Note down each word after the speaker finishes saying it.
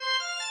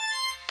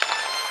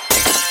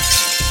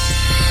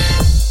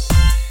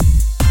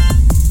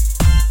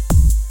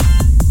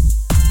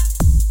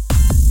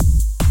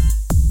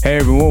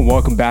everyone.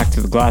 Welcome back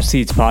to the Glass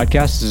Seats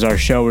podcast. This is our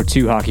show where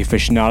two hockey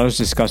aficionados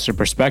discuss their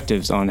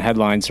perspectives on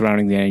headlines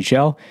surrounding the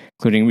NHL,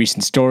 including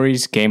recent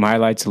stories, game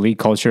highlights, league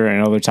culture,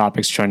 and other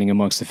topics trending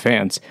amongst the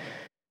fans.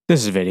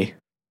 This is Vidi.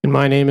 And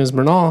my name is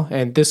Mernal,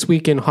 and this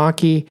week in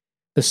hockey,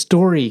 the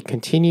story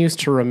continues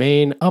to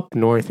remain up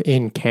north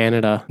in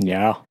Canada.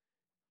 Yeah.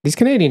 These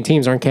Canadian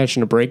teams aren't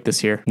catching a break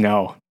this year.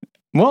 No.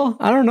 Well,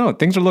 I don't know.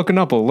 Things are looking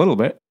up a little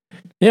bit.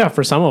 Yeah,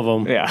 for some of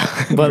them. Yeah,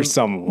 but for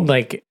some of them.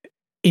 Like,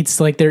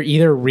 it's like they're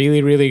either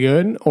really, really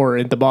good or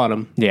at the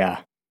bottom. Yeah.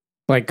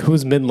 Like,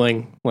 who's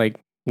middling? Like,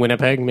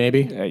 Winnipeg,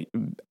 maybe?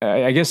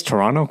 I guess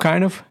Toronto,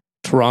 kind of.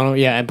 Toronto,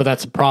 yeah, but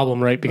that's a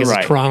problem, right? Because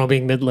Toronto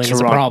being middling is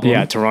a problem.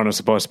 Yeah, Toronto's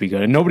supposed to be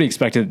good. And nobody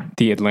expected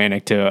the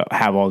Atlantic to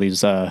have all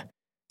these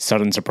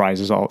sudden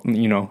surprises. I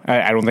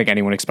don't think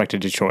anyone expected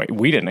Detroit.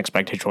 We didn't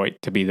expect Detroit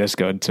to be this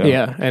good. So.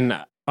 Yeah, and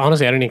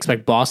honestly, I didn't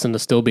expect Boston to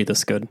still be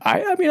this good.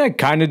 I mean, I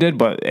kind of did,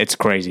 but it's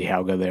crazy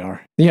how good they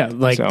are. Yeah,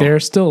 they're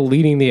still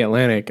leading the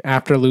Atlantic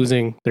after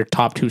losing their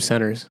top two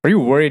centers. Are you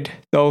worried,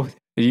 though,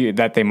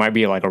 that they might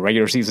be like a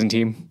regular season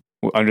team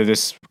under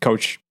this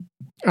coach?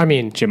 I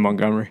mean, Jim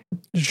Montgomery.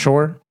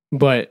 Sure,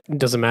 but it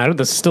doesn't matter.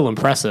 This is still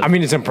impressive. I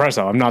mean, it's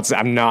impressive.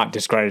 I'm not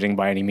discrediting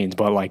by any means,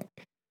 but like,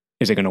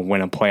 is it going to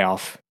win a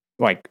playoff?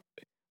 Like,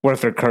 what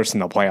if they're cursed in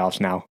the playoffs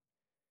now?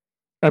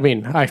 I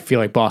mean, I feel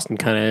like Boston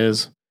kind of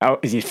is. Oh,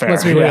 is he fair?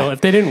 Let's be real.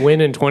 If they didn't win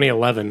in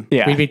 2011,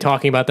 yeah. we'd be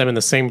talking about them in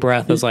the same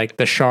breath as like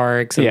the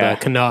Sharks and the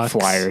Canucks.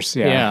 Flyers.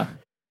 Yeah.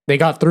 They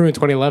got through in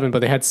 2011, but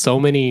they had so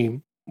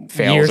many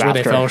years where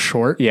they fell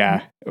short.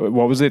 Yeah.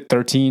 What was it?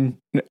 13?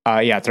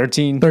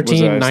 13.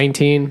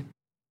 19.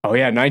 Oh,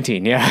 yeah,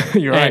 19. Yeah,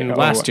 you're right. And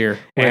last year.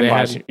 And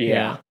last year.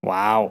 Yeah.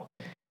 Wow.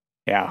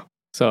 Yeah.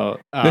 So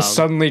this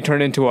suddenly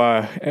turned into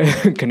a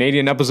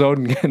Canadian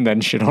episode and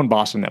then shit on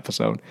Boston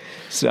episode.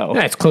 So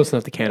yeah, it's close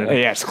enough to Canada.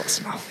 Yeah, it's close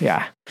enough.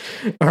 Yeah.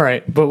 All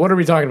right, but what are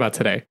we talking about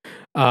today?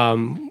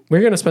 We're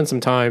going to spend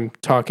some time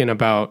talking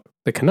about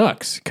the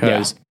Canucks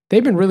because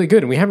they've been really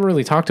good and we haven't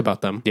really talked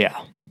about them. Yeah.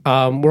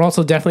 We're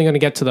also definitely going to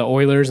get to the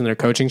Oilers and their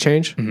coaching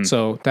change. Mm-hmm.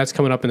 So that's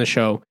coming up in the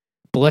show.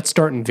 But let's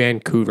start in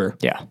Vancouver.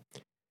 Yeah.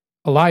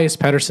 Elias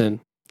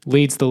Pettersson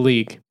leads the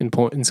league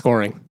in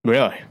scoring.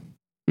 Really?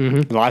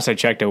 Mm-hmm. The last I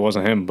checked, it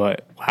wasn't him,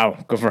 but wow,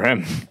 good for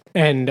him.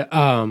 And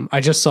I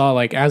just saw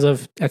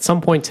at some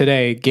point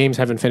today, games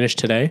haven't finished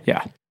today.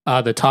 Yeah.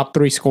 The top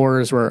three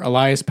scorers were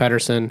Elias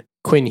Pettersson,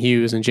 Quinn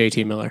Hughes, and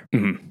JT Miller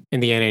in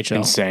the NHL.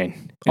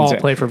 Insane. All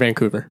play for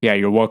Vancouver. Yeah,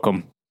 you're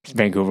welcome,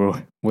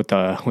 Vancouver, with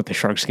the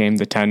Sharks game.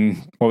 The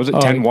 10, what was it?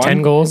 10-1?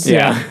 10 goals.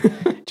 Yeah.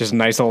 Just a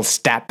nice little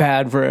stat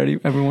pad for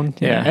everyone.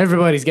 Yeah.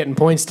 Everybody's getting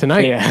points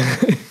tonight. Yeah.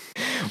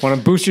 Want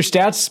to boost your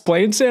stats?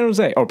 Play in San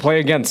Jose or play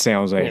against San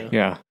Jose.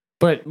 Yeah.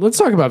 But let's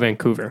talk about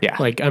Vancouver. Yeah.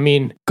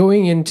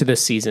 Going into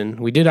this season,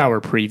 we did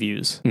our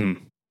previews.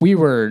 We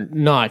were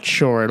not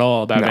sure at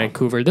all about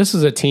Vancouver. This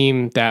is a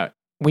team that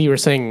we were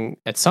saying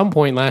at some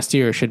point last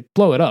year should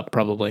blow it up,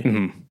 probably.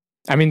 Mm-hmm.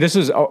 I mean, this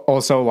is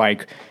also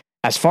like,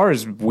 as far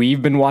as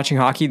we've been watching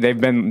hockey,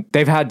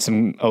 they've had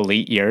some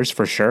elite years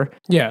for sure.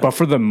 Yeah. But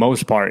for the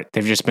most part,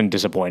 they've just been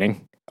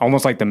disappointing.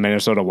 Almost like the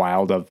Minnesota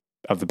Wild of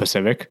the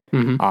Pacific.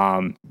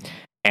 Mm-hmm.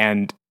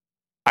 And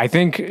I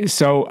think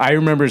so. I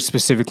remember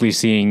specifically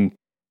seeing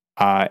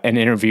an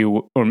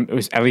interview, or it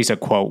was at least a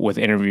quoted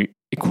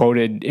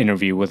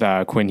interview with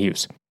Quinn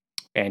Hughes,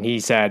 and he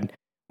said,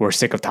 "We're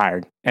sick of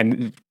tired."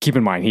 And keep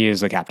in mind, he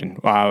is the captain.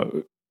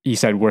 He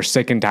said, "We're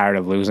sick and tired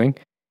of losing."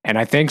 And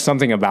I think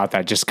something about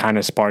that just kind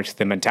of sparks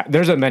the mentality.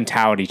 There's a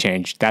mentality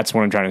change. That's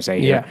what I'm trying to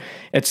say here. Yeah.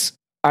 It's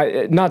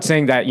not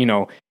saying that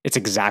it's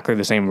exactly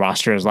the same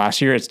roster as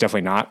last year. It's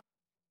definitely not.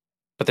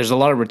 But there's a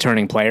lot of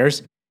returning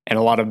players. And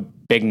a lot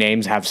of big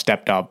names have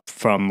stepped up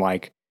from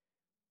like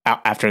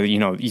after,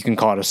 you can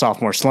call it a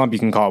sophomore slump, you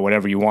can call it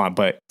whatever you want,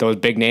 but those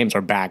big names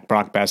are back.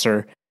 Brock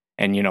Besser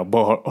and,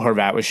 Bo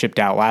Horvat was shipped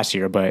out last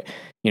year, but,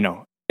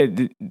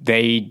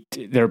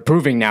 they're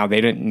proving now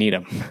they didn't need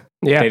him.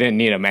 Yeah. They didn't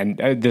need him.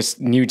 And this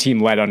new team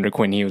led under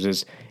Quinn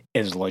Hughes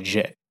is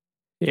legit.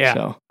 Yeah.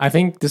 So. I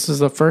think this is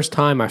the first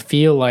time I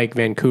feel like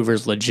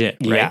Vancouver's legit,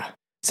 right? Yeah.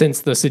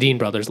 Since the Sedin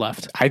brothers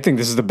left. I think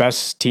this is the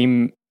best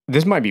team.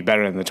 This might be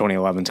better than the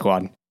 2011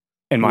 squad.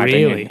 In my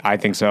opinion, I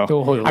think so.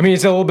 I mean,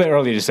 it's a little bit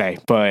early to say,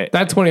 but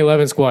that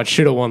 2011 squad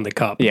should have won the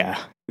cup. Yeah,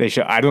 they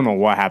should. I don't know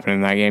what happened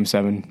in that game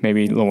 7,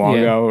 maybe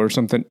Luongo or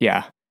something.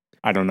 Yeah,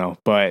 I don't know,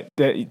 but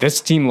this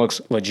team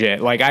looks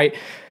legit. Like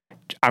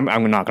I'm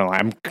not gonna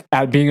lie.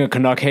 I'm being a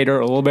Canuck hater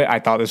a little bit. I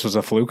thought this was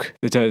a fluke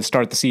to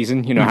start the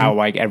season. You know how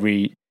like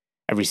every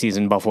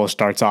season Buffalo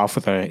starts off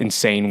with an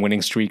insane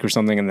winning streak or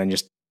something, and then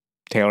just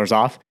tailors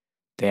off.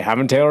 They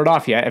haven't tailored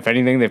off yet. If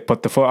anything, they've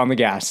put the foot on the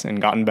gas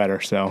and gotten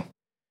better. So.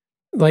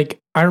 Like,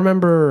 I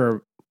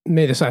remember,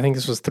 I think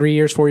this was 4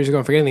 years ago,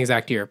 I'm forgetting the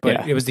exact year,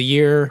 but it was the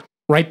year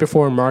right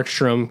before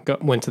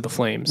Markstrom went to the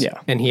Flames. Yeah.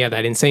 And he had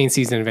that insane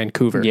season in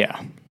Vancouver.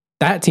 Yeah.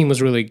 That team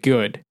was really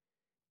good,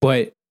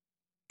 but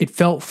it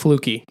felt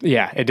fluky.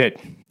 Yeah, it did.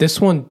 This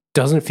one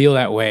doesn't feel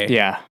that way.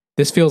 Yeah.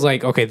 This feels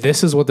like, okay,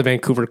 this is what the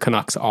Vancouver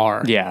Canucks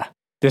are. Yeah.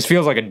 This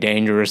feels like a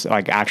dangerous,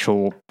 like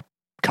actual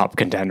cup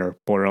contender.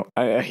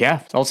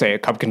 Yeah, I'll say a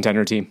cup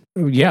contender team.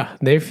 Yeah,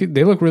 they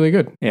look really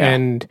good. Yeah.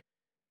 And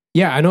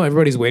yeah, I know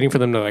everybody's waiting for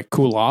them to like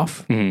cool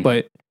off,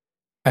 but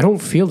I don't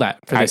feel that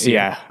for this year.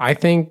 Yeah. I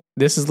think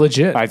this is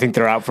legit. I think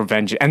they're out for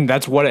vengeance. And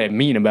that's what I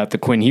mean about the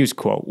Quinn Hughes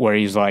quote, where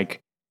he's like,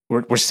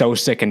 we're so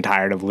sick and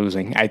tired of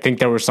losing. I think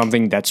there was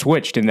something that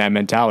switched in that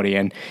mentality.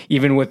 And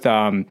even with,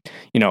 Elias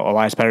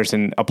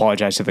Pettersson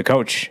apologized to the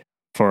coach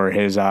for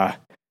his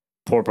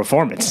poor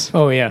performance.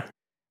 Oh, yeah.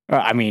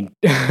 I mean,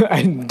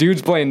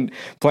 dude's playing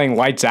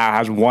lights out,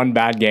 has one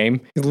bad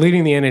game. He's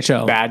leading the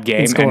NHL. Bad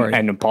game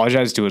and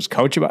apologized to his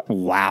coach about,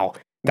 wow.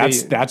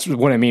 That's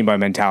what I mean by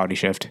mentality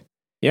shift.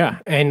 Yeah,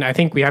 and I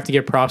think we have to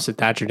give props to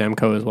Thatcher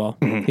Demko as well.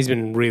 He's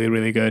been really,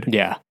 really good.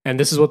 Yeah. And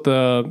this is what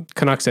the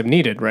Canucks have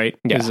needed, right?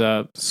 Yeah. Is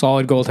a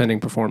solid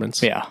goaltending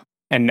performance. Yeah.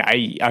 And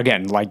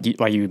again, like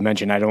you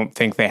mentioned, I don't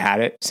think they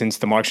had it since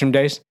the Markstrom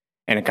days,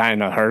 and it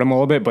kind of hurt them a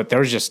little bit, but there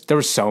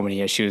was so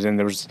many issues, and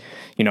there was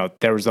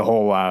the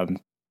whole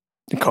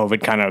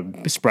COVID kind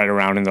of spread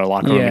around in their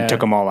locker room and took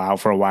them all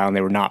out for a while, and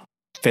they were not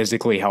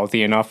physically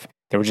healthy enough.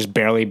 They were just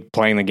barely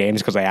playing the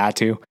games because they had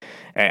to.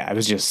 It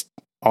was just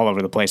all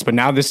over the place. But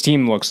now this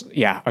team looks,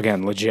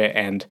 again, legit.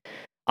 And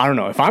I don't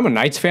know, if I'm a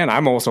Knights fan,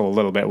 I'm also a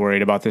little bit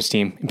worried about this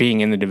team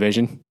being in the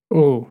division.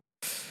 Oh,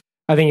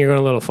 I think you're going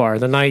a little far.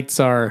 The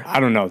Knights are, I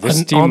don't know,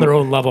 this team on their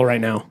own level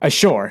right now.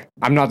 Sure,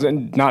 I'm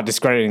not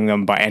discrediting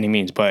them by any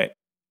means, but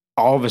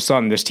all of a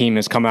sudden this team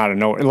has come out of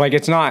nowhere. Like,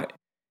 it's not,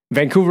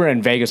 Vancouver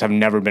and Vegas have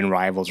never been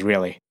rivals,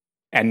 really.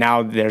 And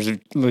now there's a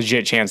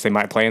legit chance they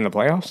might play in the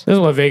playoffs. This is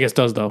what Vegas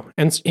does, though.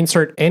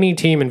 Insert any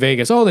team in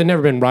Vegas. Oh, they've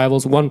never been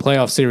rivals. One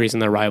playoff series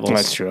and they're rivals.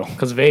 That's true.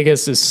 Because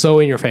Vegas is so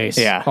in your face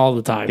all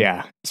the time.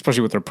 Yeah,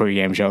 especially with their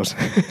pregame shows.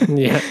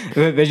 Yeah.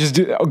 They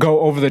just go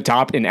over the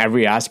top in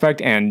every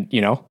aspect and,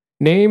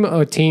 Name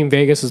a team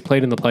Vegas has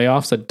played in the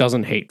playoffs that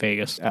doesn't hate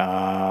Vegas.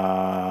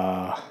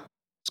 I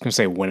was going to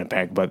say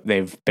Winnipeg, but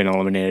they've been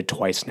eliminated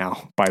twice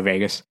now by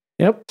Vegas.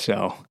 Yep.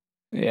 So...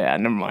 yeah,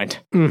 never mind.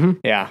 Mm-hmm.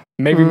 Yeah,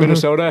 maybe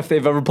Minnesota if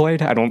they've ever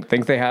played. I don't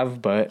think they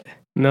have, but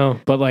no.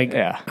 But I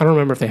don't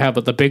remember if they have.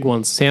 But the big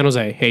ones: San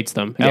Jose hates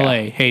them,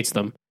 LA hates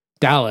them,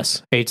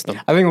 Dallas hates them.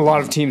 I think a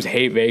lot of teams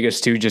hate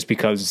Vegas too, just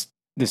because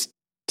this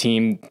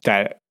team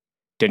that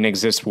didn't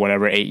exist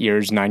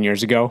 9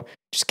 years ago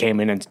just came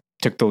in and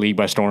took the league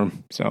by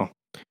storm. So,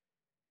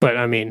 but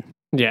I mean,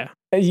 yeah.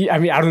 I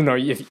mean, I don't know.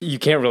 You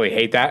can't really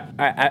hate that.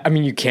 I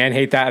mean, you can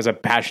hate that as a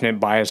passionate,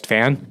 biased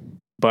fan,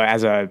 but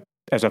as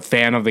a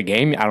fan of the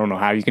game, I don't know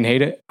how you can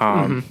hate it.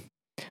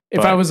 If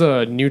I was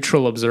a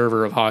neutral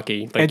observer of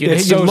hockey, like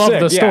you'd so love sick.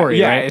 the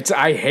story, right? It's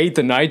I hate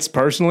the Knights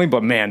personally,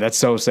 but man, that's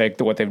so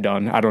sick what they've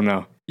done. I don't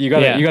know. You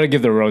gotta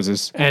give the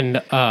roses.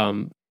 And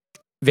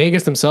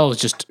Vegas themselves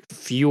just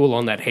fuel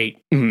on that hate,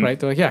 right?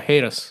 They're like,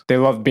 hate us. They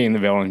love being the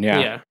villain,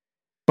 yeah.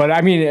 But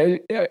I mean,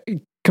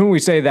 can we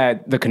say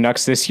that the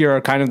Canucks this year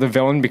are kind of the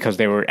villain because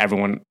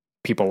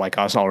people like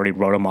us already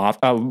wrote them off.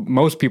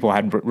 Most people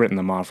had written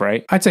them off,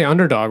 right? I'd say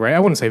underdog, right? I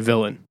wouldn't say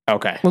villain.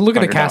 Okay. Well, look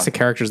at the cast of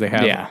characters they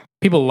have. Yeah.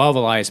 People love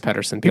Elias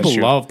Pettersson. People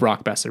love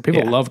Brock Besser.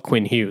 People love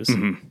Quinn Hughes.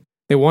 Mm-hmm.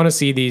 They want to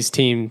see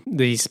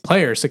these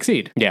players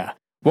succeed. Yeah.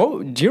 Well,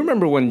 do you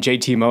remember when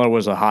JT Miller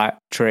was a hot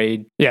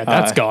trade? Yeah,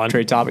 that's gone.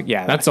 Trade topic?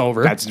 Yeah. That's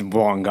over. That's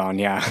long gone,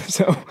 yeah.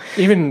 So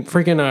even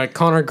freaking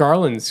Connor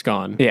Garland's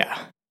gone. Yeah.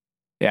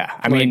 Yeah.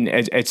 I mean,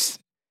 it's...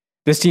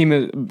 This team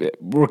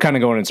we're kind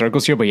of going in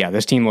circles here, but yeah,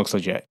 this team looks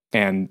legit.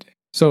 And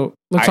so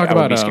let's talk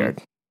about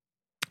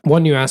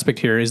one new aspect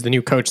here is the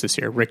new coach this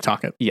year, Rick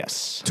Tocchet.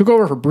 Yes. Took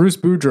over for Bruce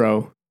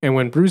Boudreau. And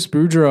when Bruce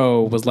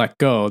Boudreau was let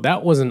go,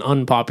 that was an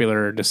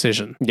unpopular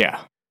decision.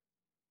 Yeah.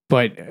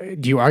 But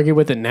do you argue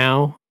with it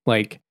now?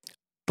 Like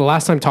the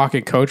last time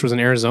Tocchet coach was in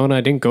Arizona,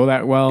 it didn't go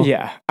that well.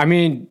 Yeah. I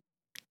mean,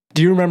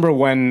 do you remember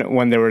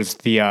when there was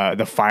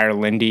the Fire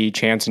Lindy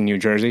chants in New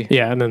Jersey?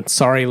 Yeah, and then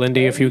sorry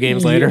Lindy a few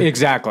games later.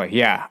 Exactly,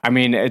 yeah. I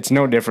mean, it's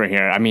no different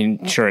here. I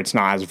mean, sure, it's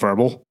not as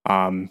verbal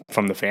from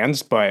the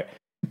fans, but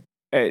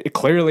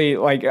clearly,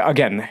 like,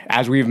 again,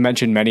 as we've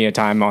mentioned many a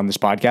time on this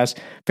podcast,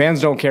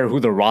 fans don't care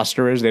who the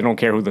roster is. They don't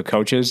care who the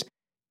coach is.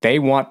 They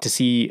want to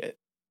see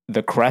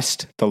the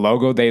crest, the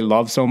logo they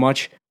love so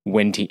much,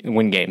 win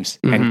games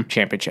and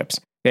championships.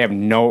 They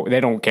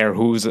don't care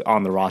who's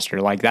on the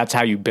roster. Like, that's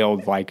how you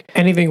build, like...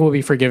 anything will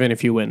be forgiven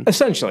if you win.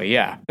 Essentially,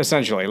 yeah.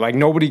 Essentially. Like,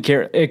 nobody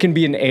cares. It can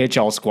be an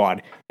AHL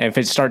squad. And if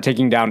it start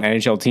taking down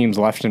NHL teams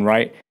left and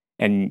right,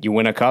 and you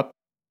win a cup,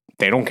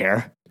 they don't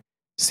care.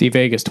 See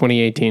Vegas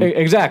 2018.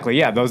 Exactly,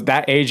 yeah.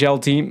 That AHL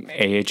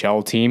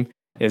team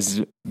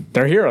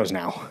they're heroes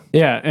now.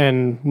 Yeah,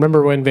 and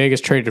remember when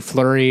Vegas traded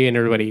Fleury and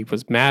everybody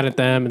was mad at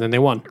them, and then they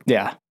won.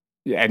 Yeah.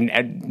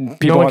 And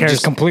people have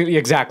just completely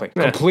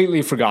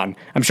forgotten.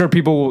 I'm sure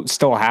people will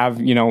still have,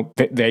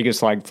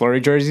 Vegas like Fleury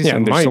jerseys. Yeah,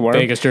 and my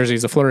Vegas jersey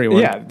is a Fleury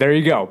one. Yeah, there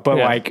you go.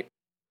 But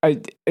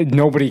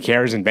nobody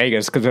cares in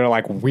Vegas because they're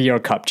like, we are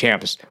cup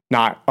champs,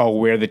 not,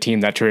 we're the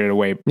team that traded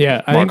away.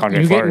 Yeah, I think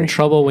you get in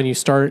trouble when you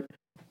start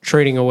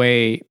trading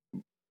away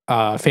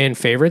fan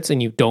favorites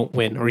and you don't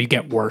win or you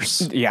get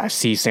worse. Yeah,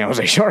 see San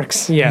Jose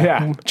Sharks.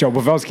 Yeah. Joe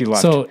Pavelski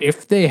left. So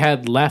if they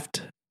had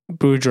left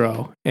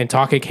Boudreaux and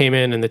Tocchet came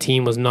in and the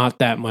team was not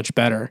that much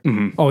better,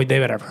 oh, they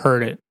would have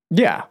heard it.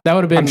 Yeah. That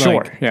would have been I'm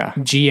sure. Yeah.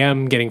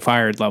 GM getting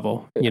fired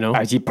level,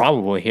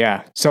 Probably,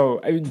 yeah. So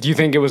do you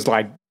think it was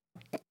like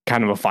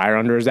kind of a fire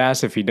under his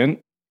ass if he didn't?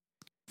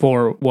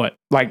 For what?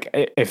 Like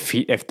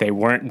if they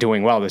weren't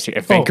doing well this year,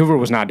 if Vancouver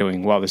was not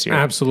doing well this year,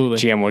 absolutely,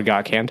 GM would have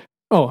got canned.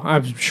 Oh,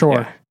 I'm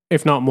sure,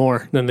 if not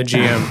more than the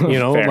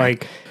GM.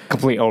 Like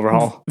complete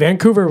overhaul.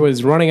 Vancouver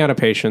was running out of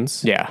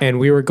patience. Yeah, and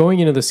we were going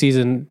into the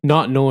season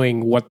not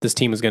knowing what this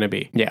team was going to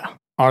be. Yeah,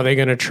 are they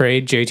going to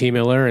trade JT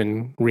Miller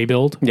and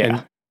rebuild? Yeah,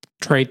 and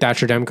trade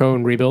Thatcher Demko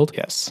and rebuild?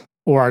 Yes,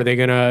 or are they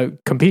going to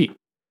compete?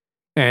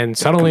 And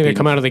suddenly they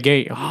come out of the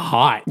gate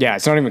hot. Yeah,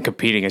 it's not even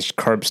competing; it's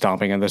curb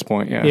stomping at this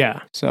point. Yeah,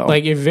 yeah. So,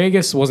 like, if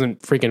Vegas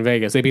wasn't freaking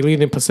Vegas, they'd be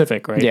leading the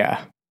Pacific, right?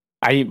 Yeah.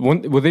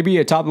 Would they be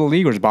at top of the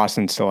league, or is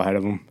Boston still ahead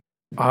of them?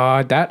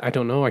 That I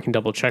don't know. I can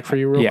double check for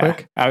you real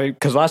quick.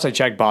 Because last I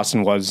checked,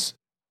 Boston was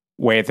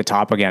way at the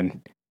top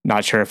again.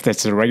 Not sure if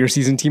that's a regular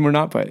season team or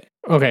not, but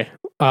okay.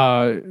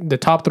 The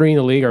top three in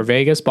the league are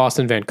Vegas,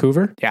 Boston,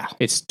 Vancouver. Yeah.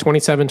 It's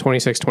 27,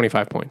 26,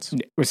 25 points.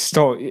 It's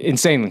still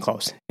insanely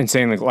close.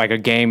 Insanely, like a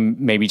game,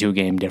 maybe 2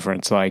 game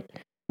difference. Like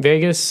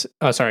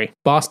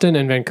Boston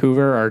and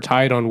Vancouver are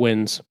tied on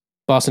wins.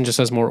 Boston just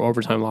has more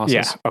overtime losses.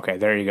 Yeah. Okay,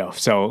 there you go.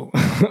 So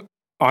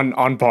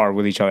on par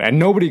with each other. And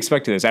nobody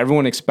expected this.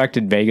 Everyone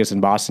expected Vegas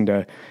and Boston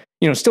to,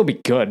 still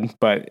be good,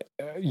 but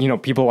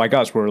people like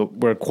us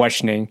were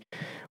questioning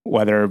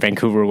whether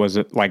Vancouver was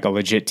like a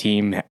legit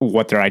team,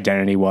 what their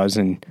identity was,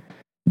 and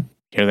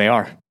here they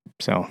are.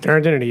 So their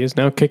identity is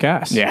now kick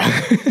ass. Yeah.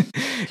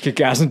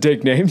 Kick ass and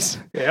take names.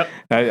 Yep.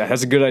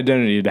 That's a good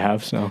identity to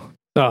have. So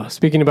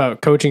speaking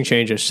about coaching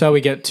changes, shall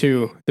we get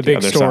to the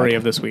big story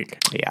of this week?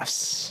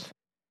 Yes.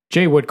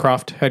 Jay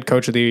Woodcroft, head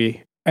coach of the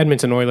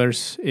Edmonton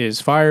Oilers,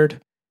 is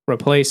fired,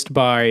 replaced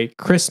by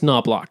Chris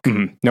Knobloch.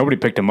 Mm-hmm. Nobody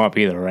picked him up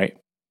either, right?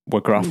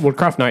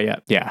 Woodcroft, not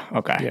yet. Yeah.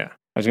 Okay. Yeah.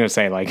 I was gonna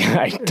say, like,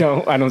 I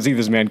don't see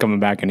this man coming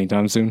back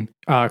anytime soon.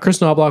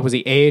 Chris Knobloch was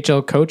the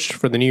AHL coach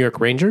for the New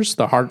York Rangers,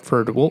 the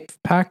Hartford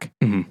Wolfpack.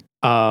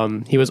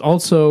 Mm-hmm. He was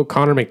also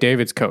Connor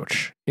McDavid's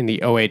coach in the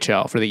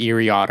OHL for the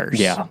Erie Otters.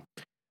 Yeah.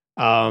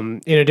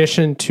 In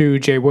addition to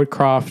Jay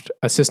Woodcroft,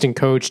 assistant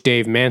coach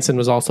Dave Manson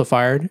was also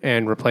fired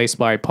and replaced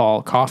by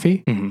Paul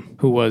Coffey,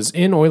 who was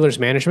in Oilers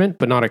management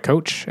but not a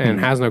coach and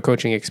has no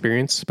coaching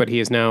experience, but he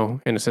is now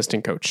an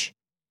assistant coach.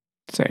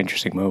 It's an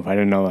interesting move. I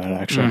didn't know that,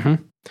 actually.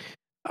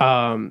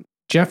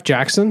 Jeff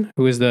Jackson,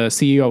 who is the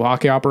CEO of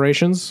hockey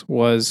operations,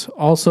 was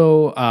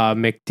also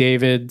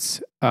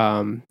McDavid's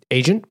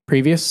agent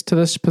previous to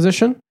this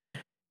position,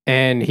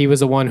 and he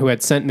was the one who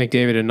had sent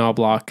McDavid and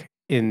Knobloch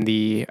in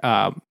the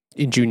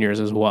in juniors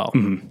as well.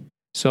 Mm-hmm.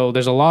 So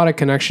there's a lot of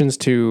connections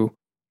to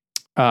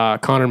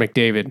Connor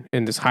McDavid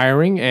in this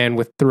hiring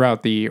and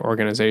throughout the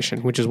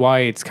organization, which is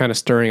why it's kind of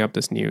stirring up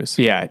this news.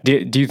 Yeah.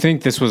 Do you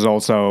think this was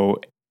also?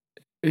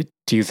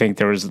 Do you think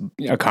there was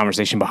a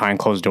conversation behind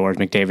closed doors?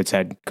 McDavid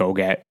said, "Go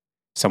get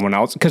someone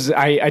else," because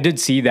I did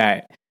see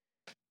that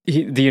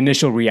the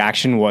initial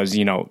reaction was,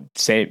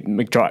 say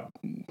McDavid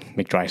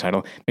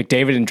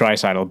and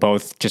Draisaitl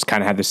both just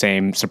kind of had the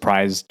same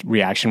surprised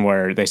reaction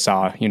where they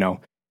saw, he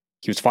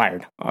was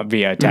fired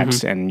via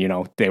text, and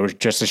they were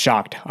just as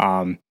shocked.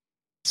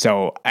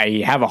 So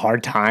I have a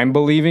hard time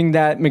believing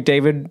that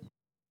McDavid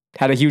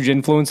had a huge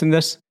influence in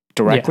this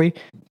directly,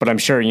 but I'm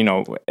sure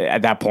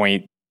at that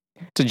point,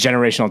 it's a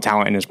generational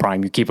talent in his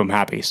prime. You keep him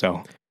happy.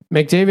 So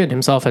McDavid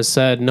himself has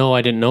said, "No,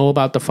 I didn't know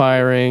about the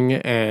firing,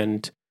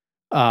 and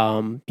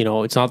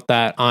it's not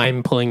that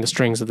I'm pulling the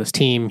strings of this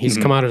team." He's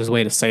come out of his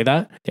way to say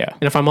that. Yeah,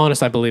 and if I'm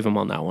honest, I believe him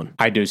on that one.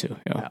 I do too.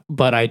 Yeah.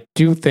 But I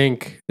do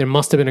think there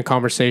must have been a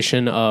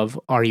conversation of,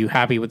 "Are you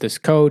happy with this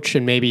coach?"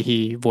 And maybe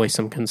he voiced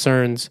some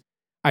concerns.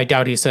 I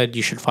doubt he said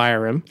you should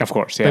fire him. Of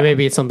course, yeah. But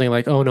maybe it's something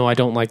like, "Oh no, I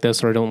don't like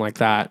this or I don't like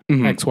that,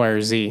 X, Y, or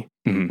Z."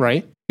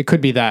 Right? It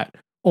could be that,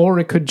 or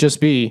it could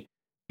just be,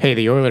 hey,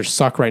 the Oilers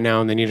suck right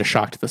now and they need a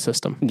shock to the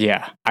system.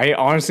 Yeah. I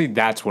honestly,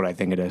 that's what I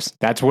think it is.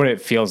 That's what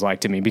it feels like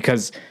to me,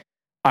 because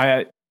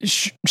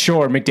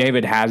sure,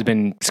 McDavid has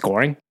been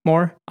scoring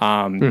more.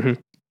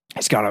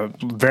 He's got a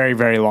very,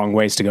 very long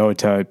ways to go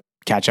to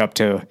catch up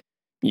to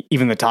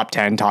even the top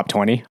 10, top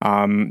 20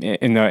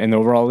 in the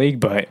overall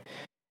league. But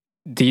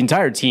the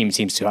entire team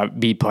seems to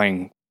be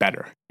playing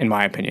better, in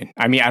my opinion.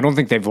 I mean, I don't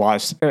think they've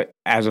lost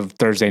as of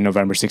Thursday,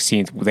 November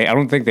 16th. I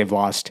don't think they've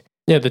lost.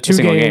 Yeah, the 2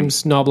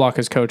 games Knobloch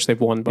has coached,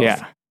 they've won both.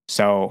 Yeah.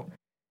 So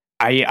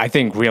I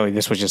think really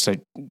this was just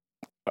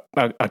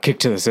a kick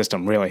to the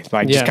system, really.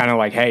 Just kind of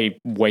like, hey,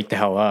 wake the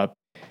hell up.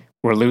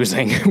 We're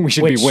losing. We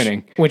should be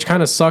winning. Which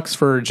kind of sucks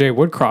for Jay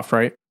Woodcroft,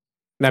 right?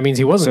 That means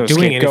he wasn't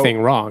doing anything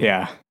wrong.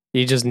 Yeah.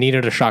 He just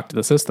needed a shock to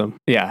the system.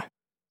 Yeah.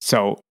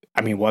 So,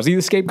 I mean, was he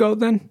the scapegoat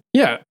then?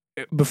 Yeah.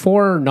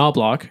 Before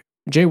Knobloch,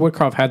 Jay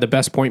Woodcroft had the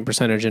best point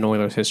percentage in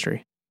Oilers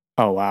history.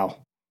 Oh, wow.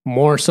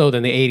 More so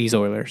than the 80s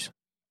Oilers.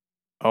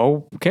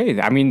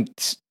 Okay. I mean,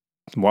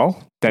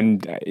 well,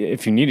 then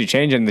if you need to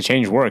change and the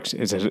change works,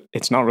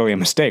 it's not really a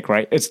mistake,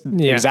 right? It's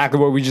exactly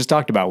what we just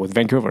talked about with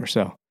Vancouver.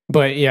 So,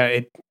 but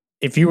yeah,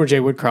 if you were Jay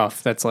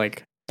Woodcroft, that's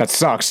That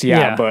sucks,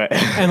 yeah. But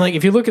and like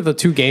if you look at the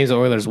two games the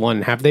Oilers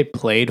won, have they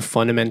played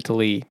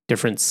fundamentally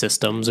different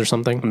systems or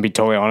something? To be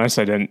totally honest,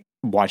 I didn't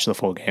watch the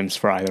full games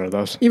for either of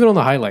those. Even on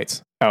the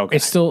highlights. Oh, okay.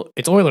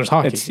 It's Oilers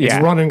hockey. It's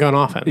run and gun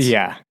offense.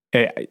 Yeah.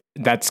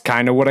 That's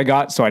kind of what I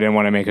got, so I didn't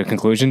want to make a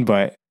conclusion,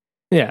 but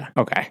yeah.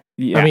 Okay.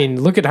 Yeah. I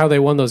mean, look at how they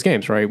won those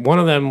games, right? One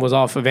of them was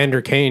off of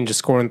Evander Kane just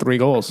scoring 3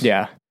 goals.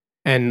 Yeah.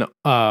 And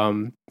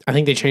I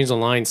think they changed the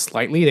line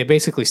slightly. They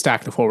basically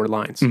stacked the forward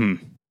lines,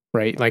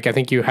 right? Like I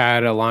think you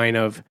had a line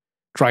of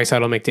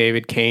Draisaitl,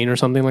 McDavid, Kane or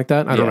something like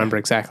that. I don't remember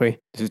exactly.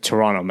 It's a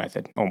Toronto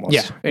method, almost.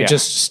 Yeah. It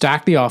just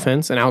stacked the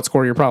offense and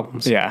outscore your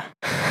problems. Yeah.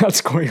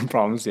 Outscore your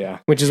problems, yeah.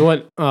 Which is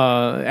what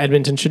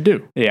Edmonton should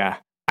do. Yeah.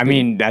 I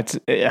mean, that's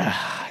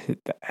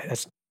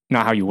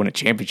not how you win a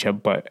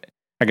championship, but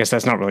I guess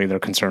that's not really their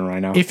concern right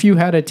now. If you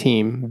had a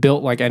team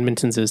built like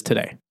Edmonton's is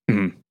today,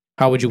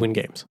 how would you win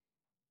games?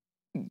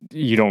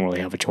 You don't really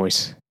have a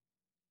choice.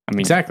 I mean,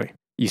 exactly.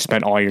 You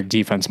spent all your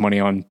defense money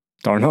on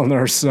Darnell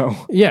Nurse, so.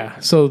 Yeah.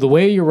 So the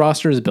way your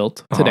roster is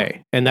built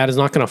today, and that is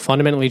not going to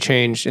fundamentally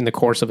change in the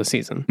course of a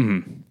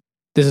season,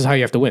 this is how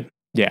you have to win.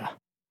 Yeah.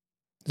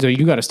 So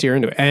you got to steer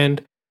into it.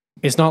 And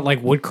it's not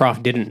like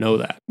Woodcroft didn't know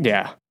that.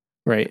 Yeah.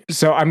 Right.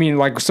 So, I mean,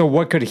 so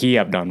what could he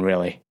have done,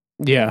 really?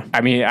 Yeah.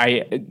 I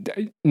mean,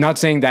 not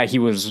saying that he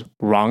was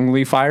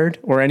wrongly fired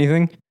or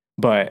anything,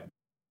 but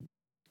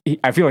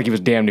I feel like he was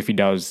damned if he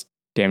does,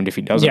 damned if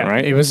he doesn't,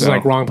 right? It was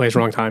like wrong place,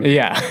 wrong time.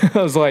 Yeah.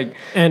 I was like...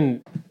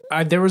 And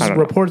there was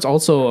reports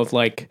also of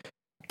like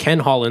Ken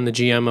Holland, the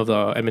GM of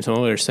the Edmonton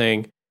Oilers,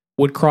 saying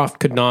Woodcroft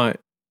could not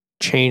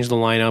change the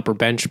lineup or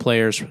bench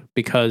players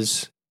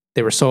because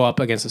they were so up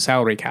against the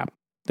salary cap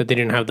that they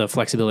didn't have the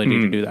flexibility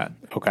to do that.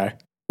 Okay.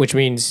 Which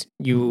means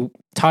you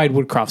tied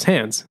Woodcroft's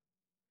hands.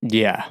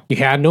 Yeah. You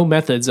had no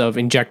methods of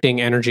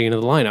injecting energy into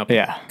the lineup.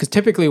 Yeah. Because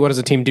typically, what does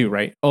a team do,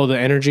 right? Oh, the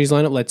energy's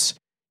lineup, let's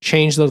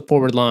change the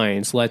forward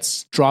lines.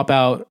 Let's drop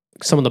out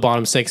some of the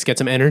bottom 6, get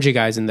some energy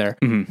guys in there.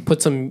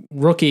 Put some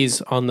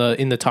rookies in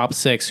the top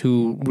 6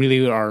 who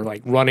really are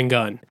like run and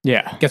gun.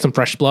 Yeah. Get some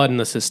fresh blood in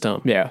the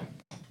system. Yeah.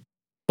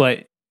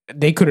 But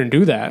they couldn't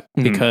do that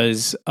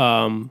because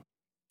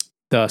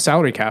the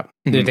salary cap,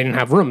 they didn't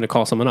have room to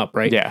call someone up,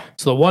 right? Yeah.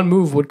 So the one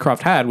move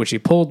Woodcroft had, which he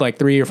pulled like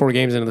 3 or 4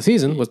 games into the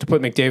season, was to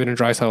put McDavid and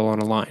Draisaitl on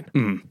a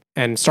line.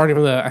 And starting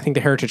from I think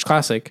the Heritage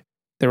Classic,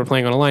 they were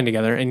playing on a line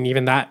together, and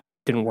even that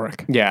didn't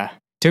work. Yeah.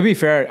 To be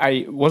fair,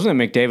 wasn't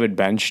McDavid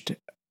benched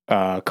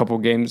a couple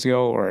games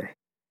ago, or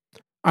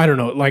I don't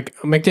know. Like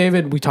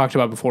McDavid, we talked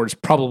about before, is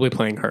probably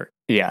playing hurt.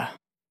 Yeah.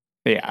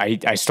 Yeah,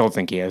 I still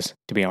think he is,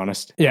 to be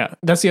honest. Yeah.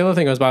 That's the other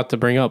thing I was about to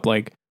bring up.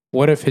 Like,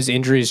 what if his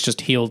injuries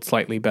just healed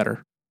slightly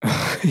better?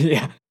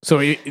 Yeah. So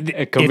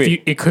it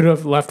could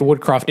have left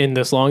Woodcroft in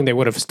this long, they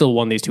would have still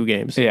won these 2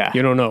 games. Yeah.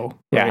 You don't know.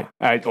 Right?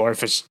 Yeah. Or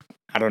if it's,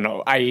 I don't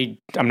know. I'm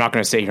not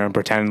going to sit here and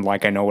pretend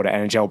like I know what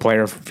an NHL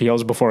player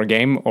feels before a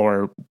game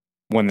or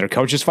when their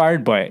coach is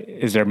fired, but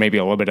is there maybe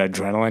a little bit of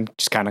adrenaline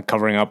just kind of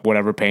covering up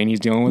whatever pain he's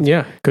dealing with?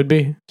 Yeah, could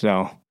be.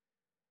 So,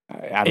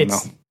 I don't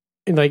know.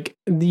 Like,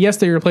 yes,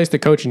 they replaced the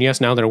coach, and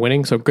yes, now they're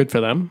winning, so good for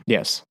them.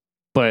 Yes.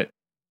 But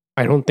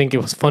I don't think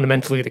it was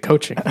fundamentally the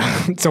coaching.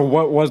 So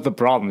what was the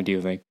problem, do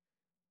you think?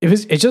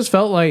 It just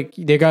felt like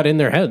they got in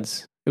their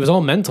heads. It was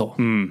all mental.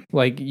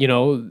 Like,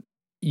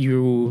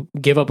 you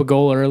give up a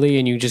goal early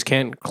and you just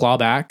can't claw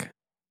back.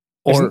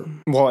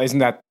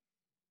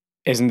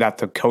 Isn't that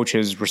the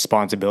coach's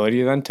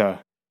responsibility then to?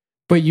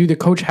 But the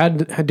coach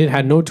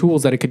had no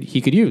tools that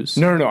he could use.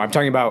 No. I'm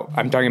talking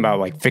about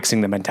like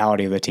fixing the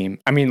mentality of the team.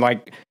 I mean,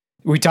 like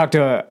we talked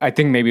to, I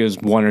think maybe it was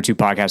 1 or 2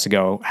 podcasts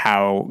ago,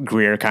 how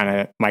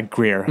Mike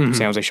Greer,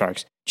 San Jose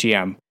Sharks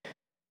GM,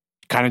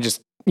 kind of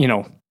just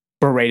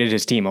berated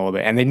his team a little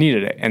bit, and they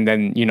needed it. And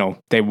then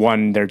they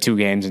won their 2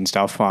 games and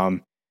stuff.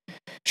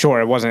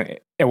 Sure, it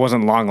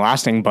wasn't long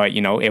lasting, but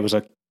it was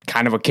a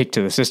kind of a kick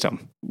to the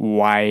system.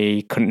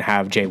 Why couldn't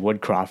have Jay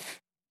Woodcroft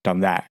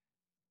done that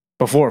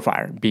before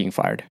being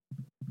fired?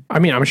 I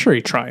mean, I'm sure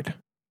he tried.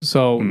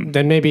 So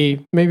then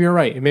maybe you're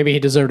right. Maybe he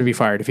deserved to be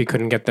fired if he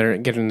couldn't get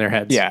in their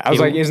heads. Yeah, I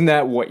was like, isn't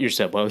that what you're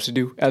supposed to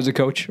do as a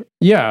coach?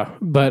 Yeah,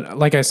 but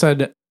like I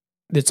said,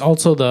 it's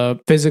also the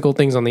physical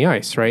things on the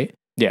ice, right?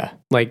 Yeah,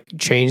 like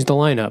change the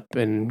lineup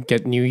and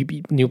get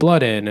new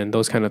blood in and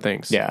those kind of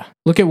things. Yeah,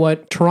 look at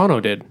what Toronto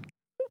did.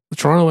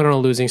 Toronto went on a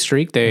losing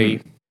streak.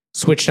 They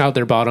switched out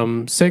their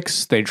bottom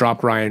 6. They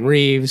dropped Ryan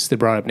Reeves. They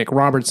brought up Nick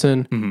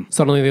Robertson.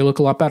 Suddenly they look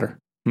a lot better.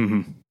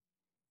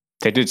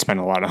 They did spend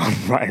a lot on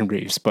Ryan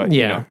Reeves, but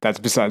that's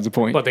besides the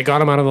point. But they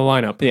got him out of the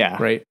lineup.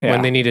 Yeah, right yeah.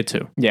 When they needed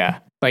to. Yeah,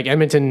 like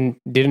Edmonton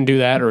didn't do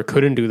that or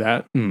couldn't do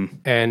that,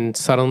 and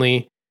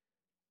suddenly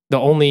the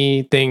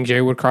only thing Jay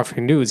Woodcroft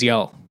can do is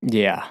yell.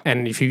 Yeah,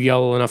 and if you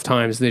yell enough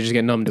times, they just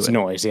get numb to it. It's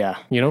noise. Yeah,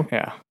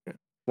 Yeah.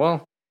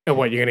 Well. And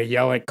what, you're going to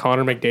yell at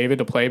Connor McDavid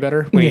to play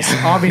better? When he's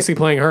obviously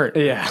playing hurt.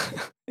 Yeah.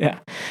 Yeah.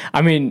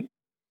 I mean,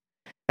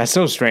 that's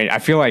so strange. I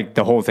feel like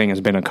the whole thing has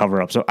been a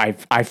cover-up. So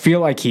I feel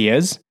like he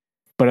is,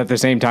 but at the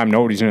same time,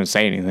 nobody's going to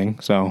say anything.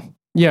 So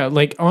yeah,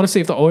 like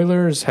honestly, if the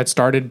Oilers had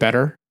started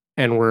better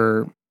and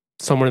were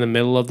somewhere in the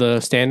middle of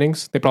the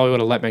standings, they probably would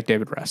have let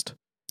McDavid rest.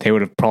 they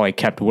would have probably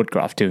kept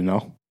Woodcroft too,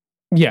 no?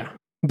 Yeah,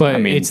 but I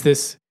mean- it's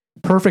this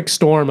perfect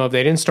storm of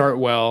they didn't start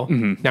well.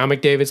 Mhm. Now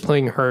McDavid's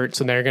playing hurt,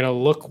 so they're going to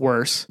look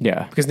worse.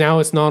 Yeah. Because now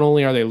it's not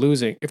only are they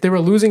losing. If they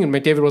were losing and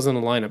McDavid wasn't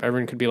in the lineup,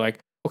 everyone could be like,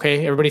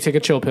 okay, everybody take a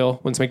chill pill.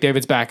 Once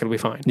McDavid's back, it'll be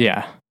fine.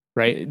 Yeah.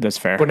 Right? That's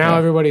fair. But now yeah.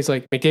 everybody's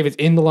like, McDavid's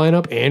in the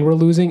lineup and we're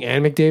losing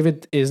and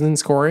McDavid isn't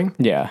scoring.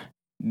 Yeah.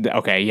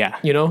 Okay, yeah.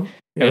 You know?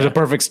 It was a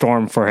perfect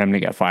storm for him to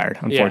get fired,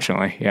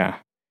 unfortunately. Yeah.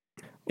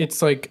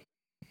 It's like,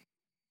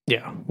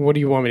 yeah, what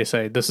do you want me to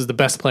say? This is the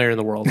best player in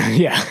the world.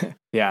 Yeah.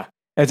 Yeah.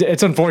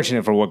 It's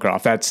unfortunate for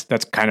Woodcroft.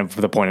 That's kind of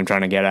the point I'm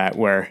trying to get at,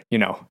 where, you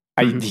know,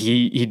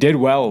 he did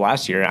well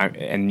last year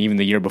and even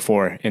the year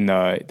before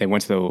they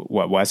went to the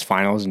West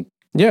Finals and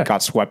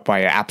got swept by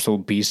an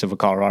absolute beast of a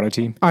Colorado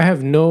team. I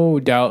have no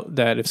doubt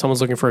that if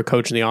someone's looking for a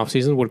coach in the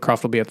offseason,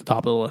 Woodcroft will be at the top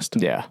of the list.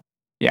 Yeah.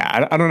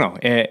 Yeah. I don't know.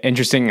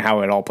 Interesting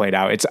how it all played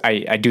out.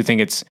 I do think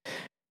it's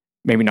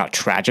maybe not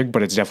tragic,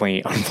 but it's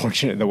definitely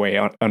unfortunate the way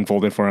it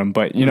unfolded for him.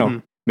 But, you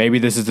know, maybe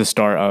this is the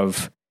start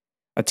of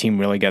a team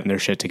really getting their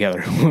shit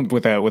together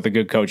with a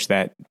good coach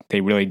that they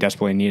really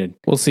desperately needed.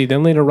 We'll see.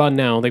 Then later run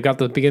now, they've got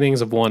the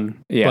beginnings of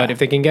one. Yeah. But if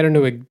they can get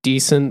into a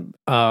decent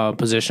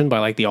position by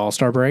like the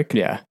All-Star break,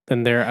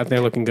 then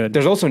they're looking good.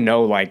 There's also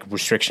no like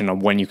restriction on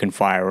when you can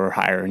fire or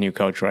hire a new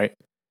coach, right?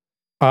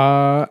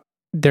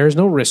 There's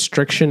no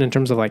restriction in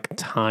terms of like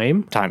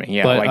timing.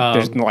 Yeah. But, like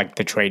there's no, like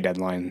the trade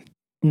deadline.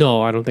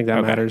 No, I don't think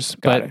that matters.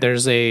 But it.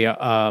 there's a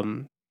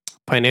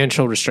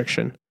financial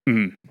restriction.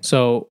 Mhm.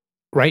 So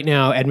right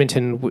now,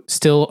 Edmonton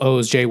still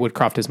owes Jay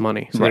Woodcroft his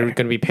money. So they're Right.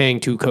 going to be paying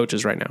two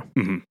coaches right now.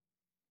 Mm-hmm.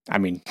 I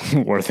mean,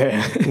 worth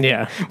it.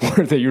 Yeah.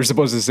 Worth it. You're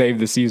supposed to save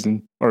the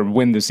season or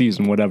win the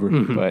season, whatever.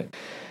 Mhm. But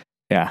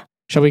yeah.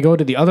 Shall we go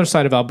to the other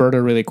side of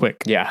Alberta really quick?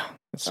 Yeah.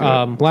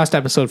 Last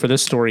episode for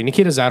this story,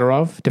 Nikita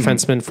Zadorov,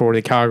 defenseman for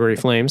the Calgary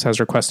Flames, has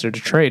requested a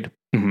trade.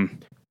 Mm-hmm.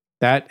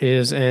 That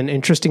is an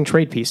interesting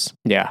trade piece.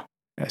 Yeah.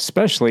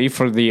 Especially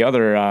for the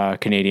other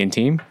Canadian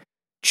team.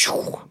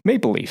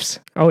 Maple Leafs.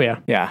 Oh, yeah.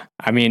 Yeah.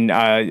 I mean,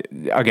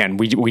 again,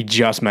 we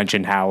just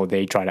mentioned how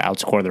they try to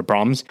outscore their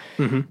problems.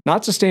 Mm-hmm.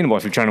 Not sustainable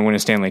if you're trying to win a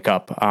Stanley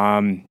Cup.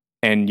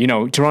 And, you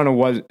know, Toronto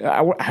was,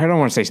 I don't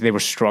want to say they were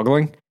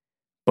struggling,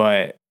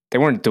 but they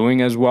weren't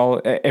doing as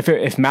well.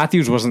 If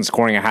Matthews wasn't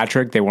scoring a hat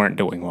trick, they weren't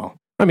doing well.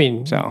 I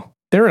mean, So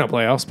they're in a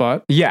playoff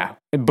spot. yeah,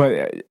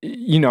 but,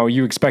 you know,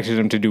 you expected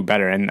them to do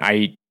better. And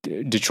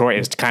Detroit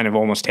has kind of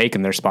almost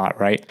taken their spot,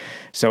 right?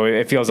 So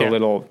it feels a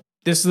little...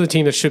 This is the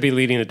team that should be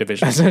leading the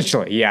division.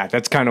 Essentially, yeah.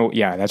 That's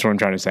what I'm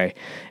trying to say.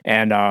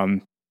 And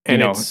you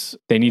know,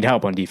 they need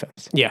help on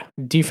defense. Yeah.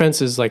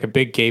 Defense is like a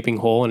big gaping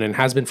hole, and it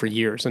has been for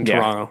years in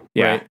Toronto.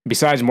 Yeah. Right?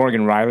 Besides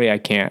Morgan Riley,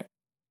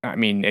 I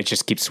mean, it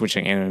just keeps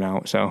switching in and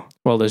out. So,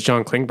 well, there's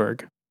John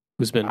Klingberg,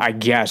 who's been I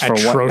guess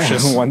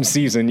atrocious. for one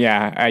season.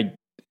 Yeah.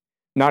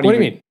 What do you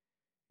mean?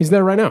 He's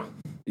there right now.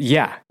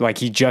 Yeah. Like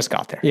he just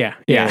got there. Yeah.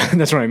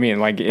 That's what I mean.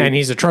 Like, and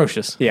he's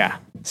atrocious. Yeah.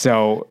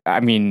 So, I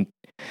mean,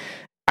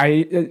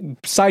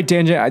 side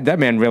tangent, that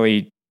man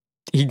really,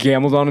 he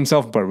gambled on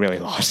himself, but really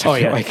lost. Oh,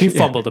 yeah. Like, he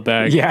fumbled the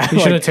bag. Yeah. He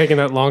should have taken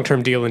that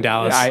long-term deal in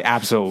Dallas.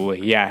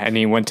 Absolutely. Yeah. And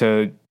he went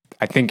to,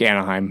 I think,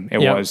 Anaheim. It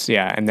was.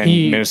 Yeah. And then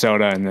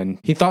Minnesota. And then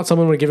he thought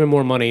someone would give him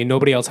more money.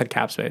 Nobody else had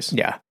cap space.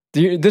 Yeah.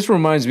 This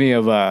reminds me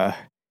of, I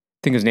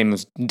think his name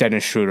was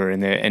Dennis Schroeder in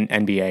the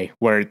NBA,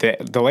 where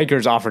the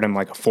Lakers offered him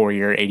like a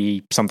 4-year,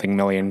 80-something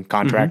million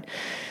contract.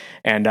 Mm-hmm.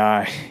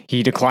 And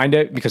he declined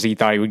it because he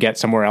thought he would get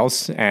somewhere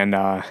else. And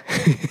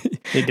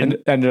he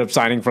ended up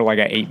signing for like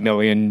a $8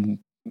 million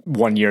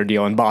 1-year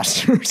deal in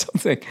Boston or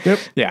something. Yep.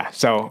 Yeah.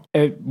 So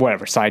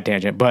whatever, side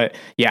tangent. But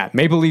yeah,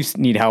 Maple Leafs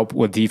need help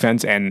with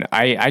defense. And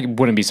I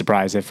wouldn't be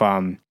surprised if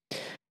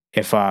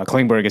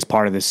Klingberg is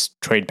part of this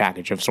trade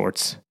package of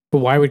sorts. But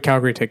why would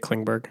Calgary take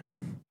Klingberg?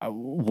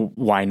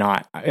 Why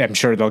not? I'm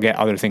sure they'll get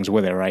other things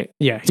with it, right?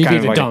 Yeah, it's kind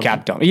of like a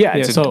cap dump.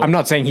 Yeah, I'm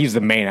not saying he's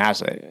the main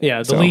asset.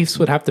 Yeah, the Leafs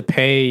would have to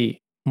pay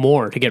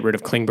more to get rid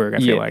of Klingberg, I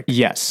feel like.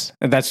 Yes,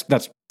 and that's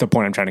the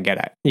point I'm trying to get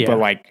at. Yeah. But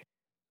like,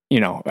 you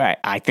know,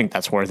 I think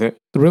that's worth it.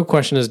 The real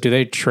question is, do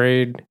they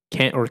trade,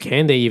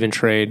 can they even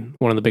trade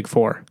one of the big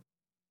four?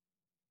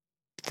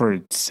 For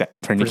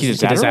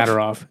Nikita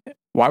Zadorov?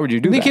 Why would you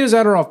do Nikita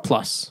Zadorov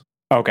plus.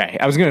 Okay,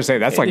 I was gonna say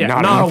that's like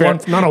not a one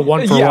for one.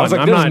 I was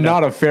like, this is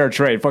not a fair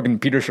trade. Fucking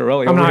Peter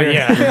Chiarelli. I'm not. Here.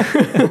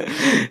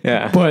 Yeah,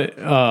 yeah. But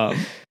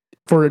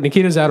for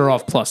Nikita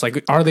Zadorov plus,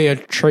 like, are they a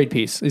trade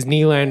piece? Is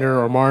Nylander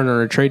or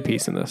Marner a trade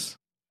piece in this?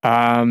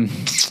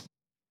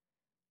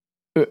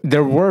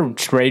 There were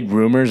trade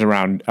rumors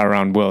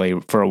around Willie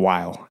for a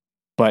while,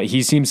 but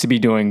he seems to be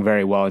doing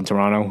very well in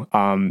Toronto.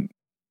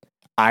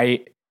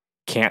 I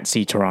can't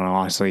see Toronto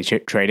honestly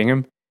trading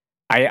him.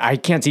 I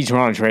can't see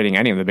Toronto trading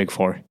any of the big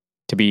four.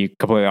 To be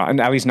completely honest,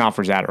 at least not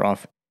for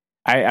Zadorov.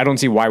 I don't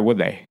see why would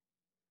they.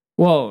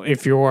 Well,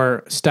 if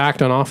you're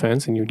stacked on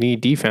offense and you need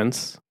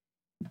defense,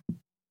 who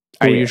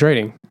are you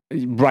trading?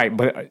 Right,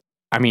 but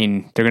I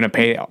mean, they're going to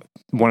pay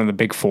one of the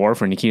big four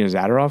for Nikita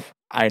Zadorov?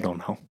 I don't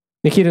know.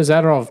 Nikita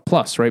Zadorov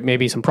plus, right?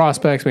 Maybe some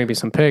prospects, maybe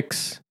some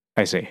picks.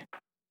 I see.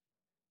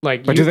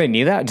 But do they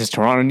need that? Does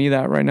Toronto need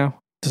that right now?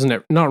 Doesn't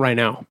it? Not right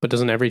now, but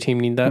doesn't every team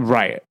need that?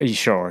 Right.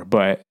 Sure.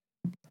 But,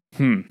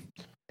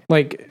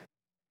 Like,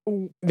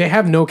 they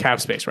have no cap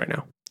space right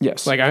now.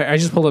 yes. Like, I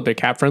just pulled up their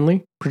cap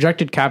friendly.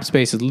 Projected cap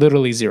space is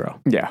literally zero.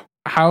 Yeah.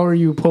 How are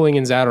you pulling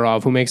in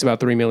Zadorov, who makes about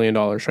 $3 million,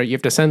 right? You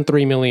have to send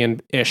 $3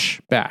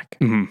 million-ish back.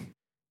 Mm-hmm.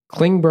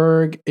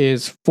 Klingberg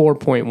is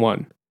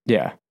 4.1.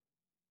 Yeah.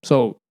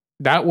 So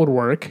that would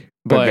work.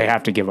 But they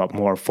have to give up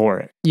more for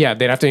it. Yeah,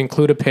 they'd have to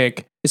include a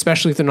pick,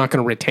 especially if they're not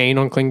going to retain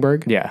on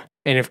Klingberg. Yeah.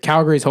 And if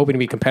Calgary is hoping to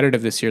be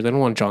competitive this year, they don't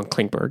want John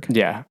Klingberg.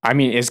 Yeah. I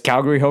mean, is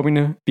Calgary hoping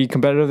to be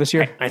competitive this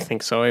year? I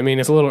think so. I mean,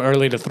 it's a little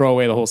early to throw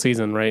away the whole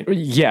season, right?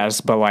 Yes,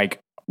 but like,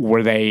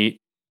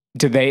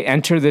 did they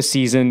enter this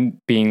season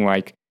being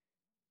like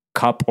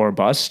cup or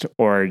bust,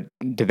 or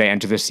did they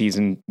enter the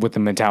season with the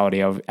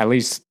mentality of at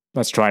least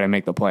let's try to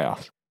make the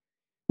playoffs?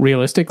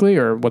 Realistically,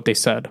 or what they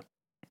said?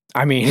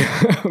 I mean,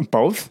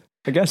 both,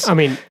 I guess. I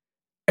mean,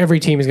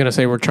 every team is going to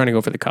say we're trying to go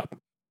for the cup.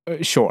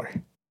 Sure.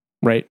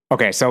 Right.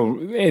 Okay, so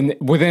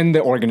within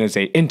the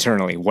organization,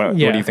 internally, what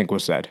do you think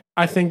was said?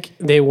 I think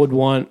they would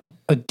want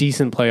a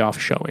decent playoff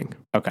showing.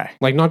 Okay.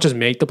 Like, not just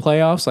make the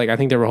playoffs. Like, I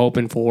think they were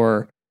hoping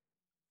for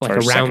like For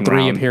a round 3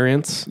 round.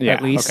 appearance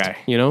at least. Okay.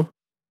 You know?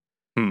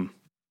 Hmm.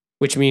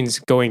 Which means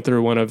going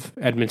through one of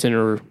Edmonton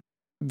or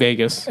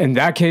Vegas. In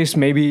that case,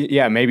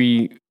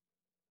 maybe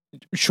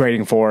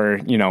trading for,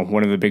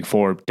 one of the big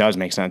four does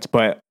make sense.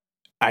 But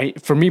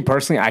for me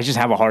personally, I just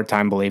have a hard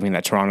time believing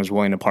that Toronto's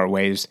willing to part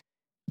ways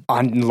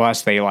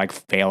unless they like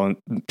fail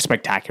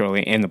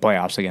spectacularly in the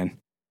playoffs again.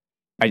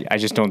 I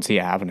just don't see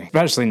it happening,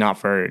 especially not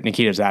for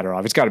Nikita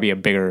Zadorov. It's got to be a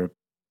bigger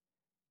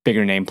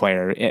name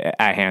player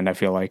at hand, I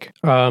feel like.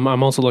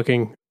 I'm also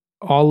looking.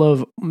 All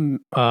of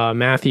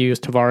Matthews,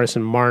 Tavares,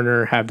 and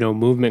Marner have no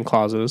movement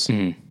clauses.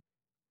 Mm-hmm.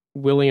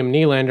 William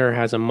Nylander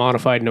has a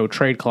modified no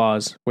trade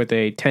clause with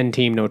a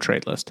 10-team no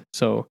trade list.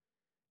 So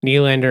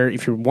Nylander,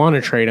 if you want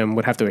to trade him,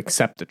 would have to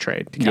accept the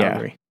trade to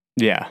Calgary.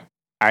 Yeah.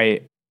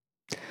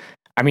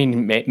 I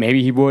mean,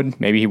 maybe he would,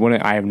 maybe he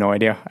wouldn't. I have no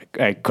idea.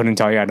 I couldn't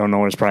tell you. I don't know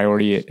what his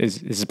priority is. Is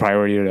his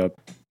priority to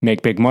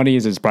make big money?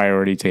 Is his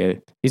priority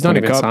to... He's not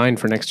even signed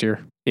for next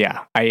year.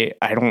 Yeah. I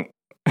don't...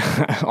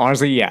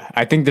 Honestly, yeah.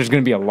 I think there's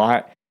going to be a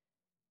lot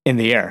in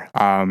the air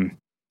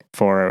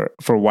for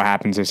what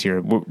happens this year,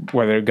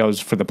 whether it goes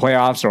for the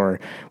playoffs or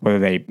whether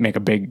they make a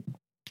big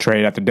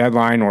trade at the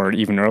deadline or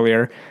even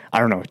earlier. I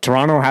don't know.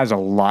 Toronto has a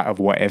lot of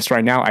what ifs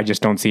right now. I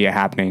just don't see it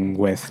happening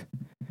with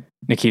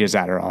Nikita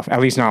Zadorov, at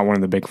least not one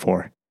of the big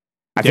four.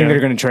 I think they're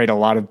going to trade a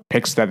lot of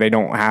picks that they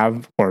don't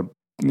have, or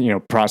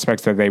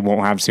prospects that they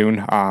won't have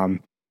soon,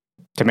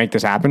 to make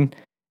this happen.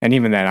 And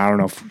even then, I don't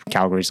know if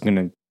Calgary's going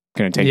to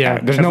take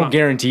that. There's no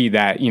guarantee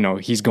that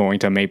he's going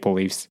to Maple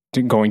Leafs,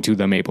 going to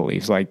the Maple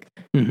Leafs. Like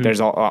there's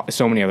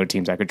so many other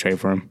teams that could trade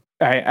for him.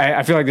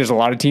 I feel like there's a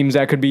lot of teams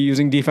that could be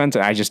using defense.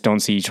 I just don't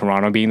see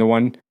Toronto being the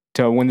one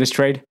to win this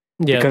trade.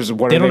 Yeah, because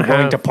what are they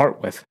willing to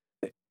part with?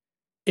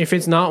 If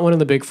it's not one of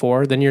the big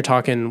four, then you're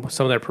talking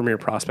some of their premier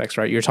prospects,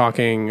 right? You're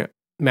talking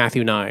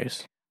Matthew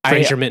Nyes,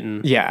 Fraser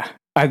Minton. Yeah.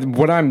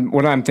 What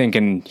I'm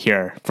thinking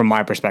here from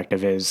my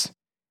perspective is,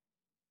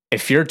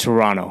 if you're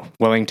Toronto,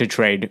 willing to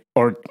trade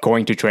or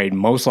going to trade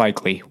most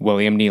likely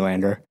William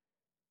Nylander,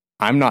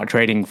 I'm not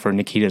trading for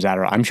Nikita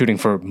Zadorov. I'm shooting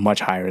for much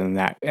higher than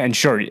that. And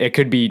sure, it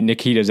could be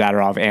Nikita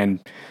Zadorov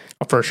and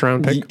a first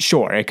round pick.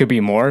 Sure, it could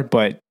be more,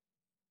 but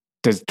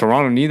does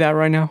Toronto need that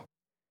right now?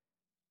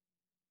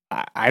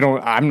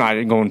 I'm not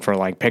going for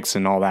like picks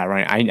and all that,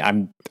 right?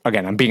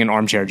 I'm being an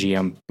armchair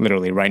GM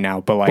literally right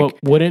now, but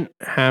wouldn't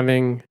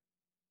having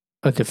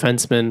a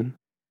defenseman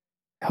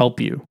help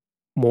you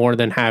more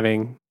than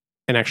having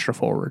an extra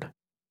forward?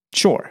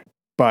 Sure,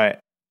 but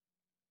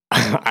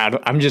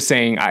I'm just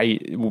saying,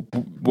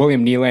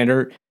 William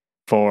Nylander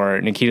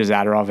for Nikita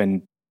Zadorov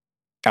and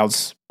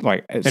else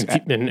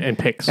and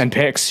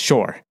picks,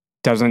 sure,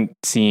 doesn't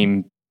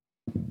seem.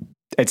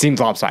 It seems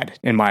lopsided,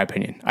 in my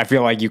opinion. I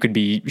feel like you could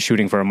be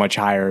shooting for a much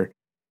higher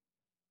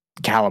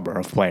caliber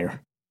of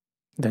player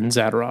than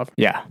Zadorov.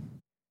 Yeah.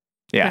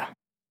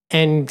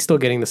 And still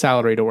getting the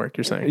salary to work,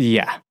 you're saying?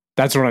 Yeah.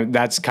 That's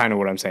kind of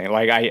what I'm saying.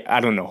 Like,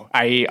 I don't know.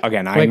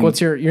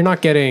 You're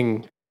not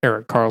getting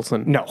Erik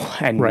Karlsson. No.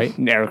 And right?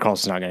 Erik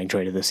Karlsson's not getting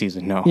traded this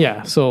season. No.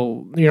 Yeah.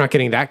 So you're not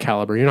getting that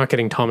caliber. You're not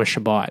getting Thomas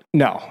Chabot.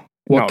 No.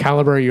 What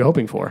caliber are you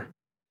hoping for?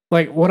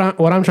 Like, what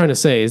I'm trying to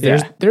say is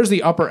there's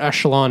the upper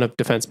echelon of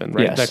defensemen,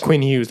 right? Yes. The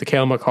Quinn Hughes, the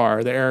Cale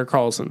Makar, the Erik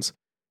Karlssons.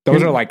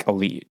 Those are like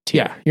elite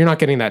tier. Yeah, you're not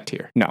getting that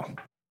tier. No.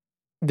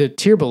 The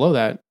tier below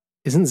that,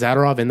 isn't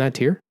Zadorov in that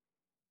tier?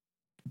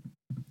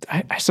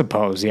 I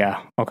suppose,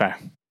 yeah. Okay.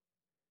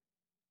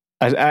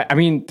 I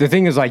mean, the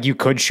thing is, like, you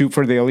could shoot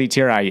for the elite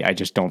tier. I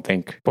just don't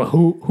think. But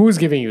who's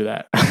giving you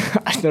that?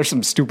 There's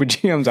some stupid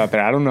GMs out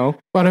there. I don't know.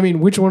 But I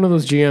mean, which one of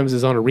those GMs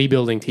is on a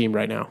rebuilding team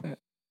right now?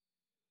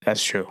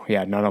 That's true.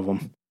 Yeah, none of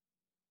them.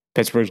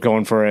 Pittsburgh's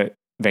going for it.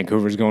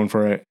 Vancouver's going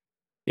for it.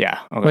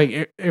 Yeah. Okay.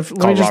 Like if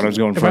Colorado's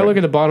going for it. If I look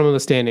at the bottom of the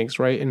standings,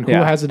 right, and who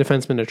has a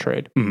defenseman to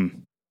trade? Mm-hmm.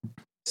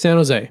 San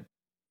Jose.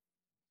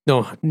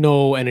 No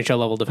NHL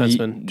level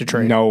defenseman to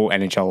trade. No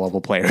NHL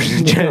level players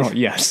in general.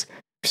 Yes.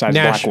 besides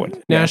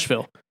Blackwood.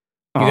 Nashville.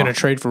 You're going to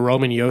trade for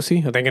Roman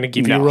Yossi? Are they going to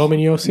give you Roman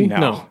Yossi?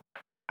 No.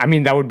 I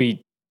mean, that would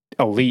be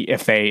elite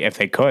if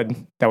they could.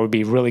 That would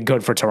be really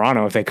good for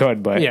Toronto if they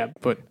could. But yeah,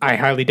 but I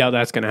highly doubt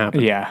that's going to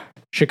happen. Yeah.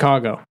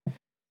 Chicago.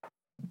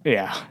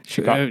 Yeah.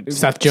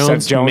 Seth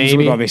Jones, maybe.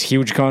 With all this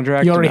huge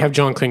contract. You already have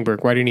John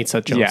Klingberg. Why do you need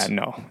Seth Jones? Yeah,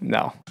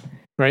 no.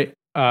 Right?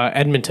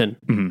 Edmonton.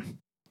 Mm-hmm.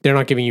 They're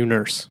not giving you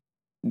Nurse.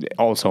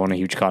 Also on a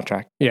huge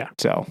contract. Yeah.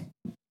 So.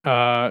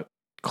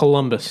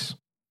 Columbus.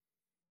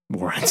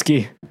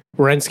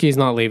 Werenski's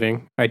not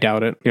leaving. I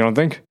doubt it. You don't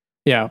think?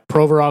 Yeah.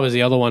 Provorov is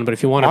the other one, but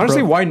if you want to...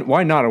 Honestly,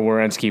 why not a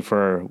Werenski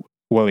for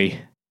Willie?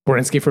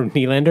 Werenski from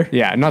Nylander?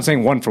 Yeah, I'm not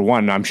saying 1 for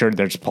 1. I'm sure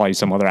there's probably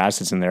some other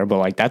assets in there, but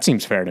like that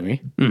seems fair to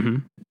me.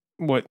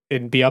 Mm-hmm. What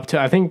it'd be up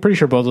to... pretty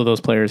sure both of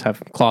those players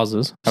have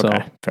clauses. Okay,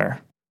 so,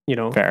 fair.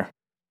 Fair.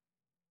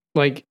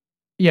 Like,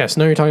 yes,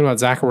 now you're talking about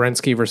Zach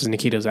Werenski versus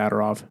Nikita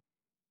Zadorov.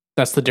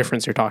 That's the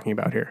difference you're talking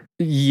about here.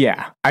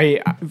 Yeah.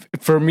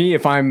 For me,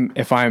 if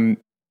I'm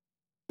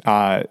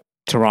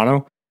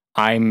Toronto,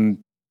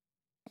 I'm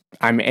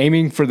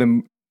aiming for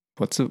the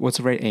what's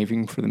the right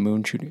aiming for the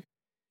moon shooting?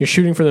 You're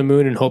shooting for the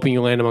moon and hoping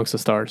you land amongst the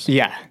stars.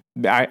 Yeah.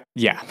 That's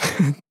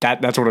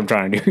what I'm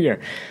trying to do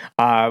here.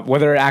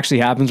 Whether it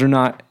actually happens or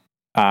not,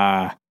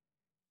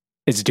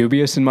 it's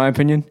dubious in my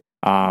opinion.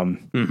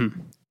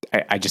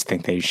 I just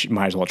think they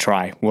might as well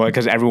try. Well,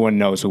 because everyone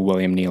knows who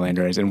William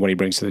Nylander is and what he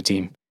brings to the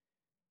team.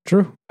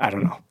 True. I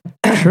don't know.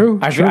 True.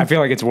 I feel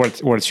like it's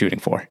worth shooting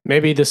for.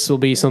 Maybe this will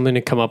be something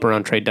to come up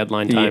around trade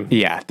deadline time.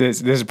 Yeah.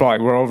 This is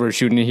probably, we're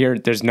overshooting it here.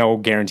 There's no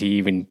guarantee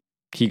even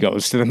he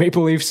goes to the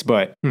Maple Leafs,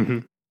 but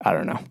I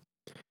don't know.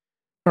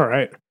 All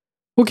right.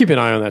 We'll keep an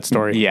eye on that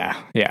story.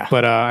 Yeah.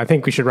 But I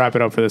think we should wrap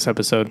it up for this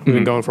episode. We've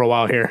been going for a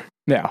while here.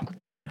 Yeah. This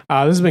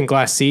has been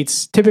Glass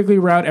Seats. Typically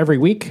we're out every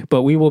week,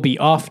 but we will be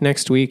off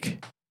next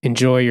week.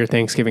 Enjoy your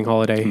Thanksgiving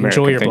holiday.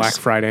 Enjoy your Black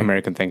Friday.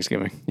 American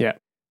Thanksgiving. Yeah.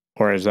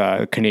 Or as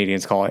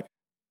Canadians call it,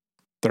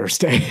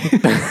 Thursday.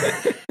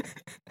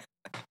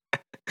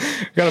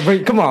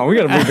 Come on, we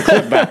gotta bring the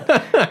clip back.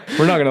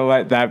 We're not gonna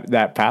let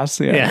that pass.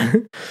 Yeah.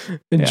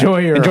 Enjoy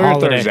your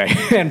Thursday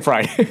and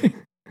Friday.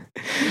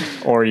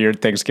 Or your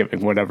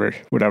Thanksgiving, whatever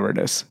it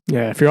is.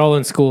 Yeah, if you're all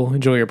in school,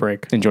 enjoy your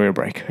break.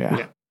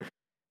 Yeah.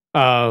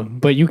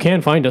 But you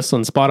can find us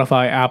on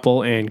Spotify,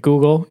 Apple, and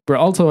Google. We're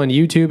also on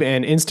YouTube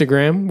and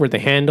Instagram, where the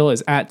handle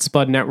is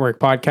 @Spud Network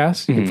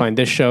Podcast. You can find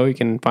this show. You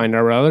can find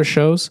our other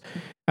shows.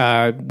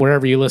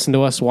 Wherever you listen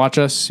to us, watch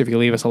us. If you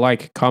leave us a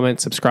like, comment,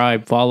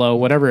 subscribe, follow,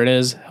 whatever it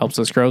is, helps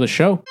us grow the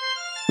show.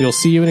 We'll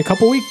see you in a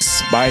couple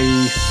weeks.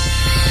 Bye.